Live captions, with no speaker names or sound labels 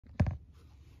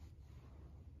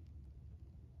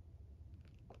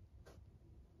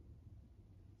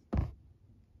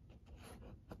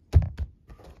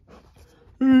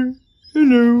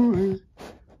Hello,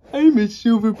 I'm a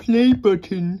silver play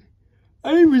button.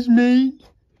 I was made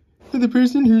for the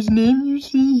person whose name you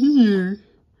see here.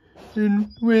 And,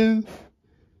 well,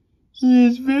 he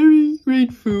is very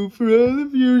grateful for all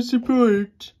of your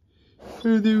support.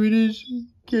 Although it is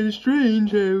kind of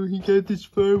strange how he got this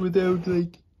far without,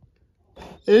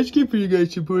 asking for you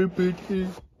guys' support, but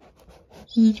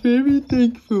he's very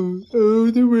thankful all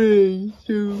the way.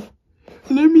 So,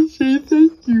 let me say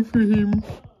thank you for him.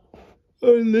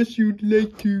 Unless you'd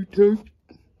like to talk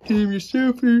to him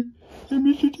yourself, or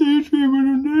Mr. Tailspin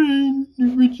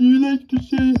 109, would you like to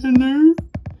say hello?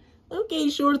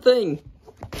 Okay, sure thing.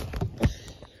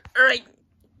 Alright,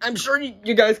 I'm sure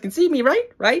you guys can see me,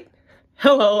 right?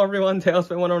 Hello everyone,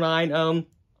 Tailspin 109.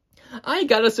 I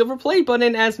got a silver play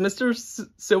button as Mr.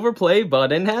 Silver Play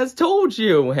Button has told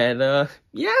you, and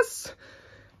yes.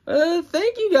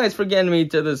 Thank you guys for getting me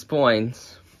to this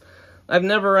point. I've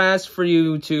never asked for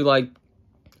you to,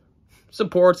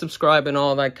 support, subscribe, and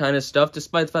all that kind of stuff,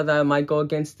 despite the fact that I might go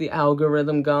against the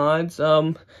algorithm gods.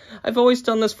 I've always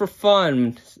done this for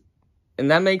fun, and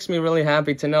that makes me really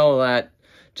happy to know that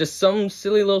just some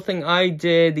silly little thing I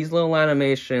did, these little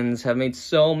animations, have made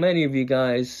so many of you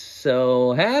guys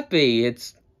so happy.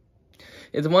 It's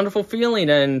a wonderful feeling,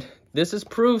 and this is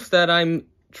proof that I'm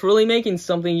truly making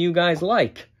something you guys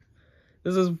like.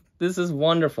 This is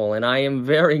wonderful, and I am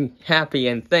very happy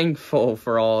and thankful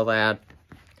for all that.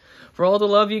 For all the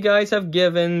love you guys have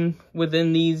given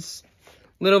within these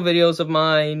little videos of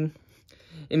mine.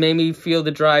 It made me feel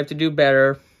the drive to do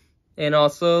better. And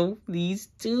also, these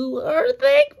two are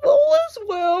thankful as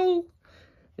well.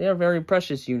 They are very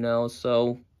precious,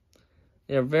 so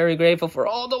they're very grateful for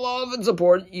all the love and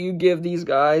support you give these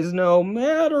guys, no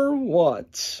matter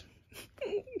what.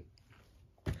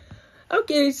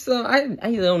 Okay, so I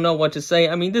don't know what to say.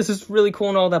 I mean, this is really cool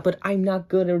and all that, but I'm not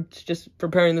good at just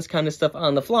preparing this kind of stuff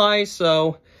on the fly,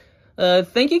 so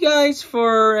thank you guys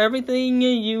for everything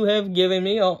you have given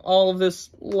me, all of this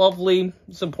lovely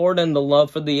support and the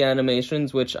love for the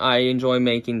animations, which I enjoy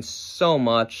making so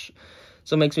much.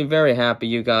 So it makes me very happy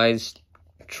you guys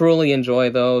truly enjoy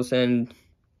those, and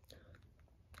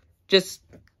just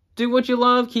do what you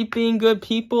love, keep being good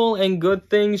people, and good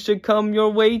things should come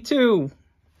your way too.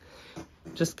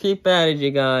 Just keep at it,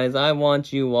 you guys. I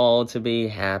want you all to be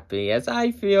happy, as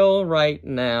I feel right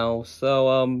now.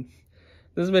 So,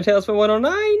 this has been Tailspin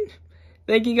 109.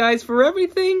 Thank you guys for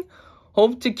everything.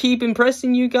 Hope to keep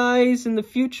impressing you guys in the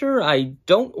future. I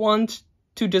don't want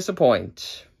to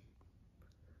disappoint.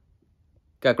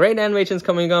 Got great animations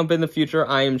coming up in the future,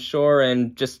 I am sure,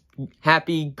 and just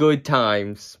happy, good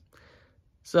times.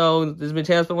 So, this has been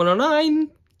Tailspin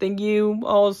 109. Thank you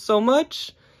all so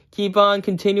much. Keep on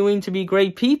continuing to be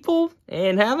great people,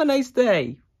 and have a nice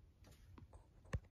day.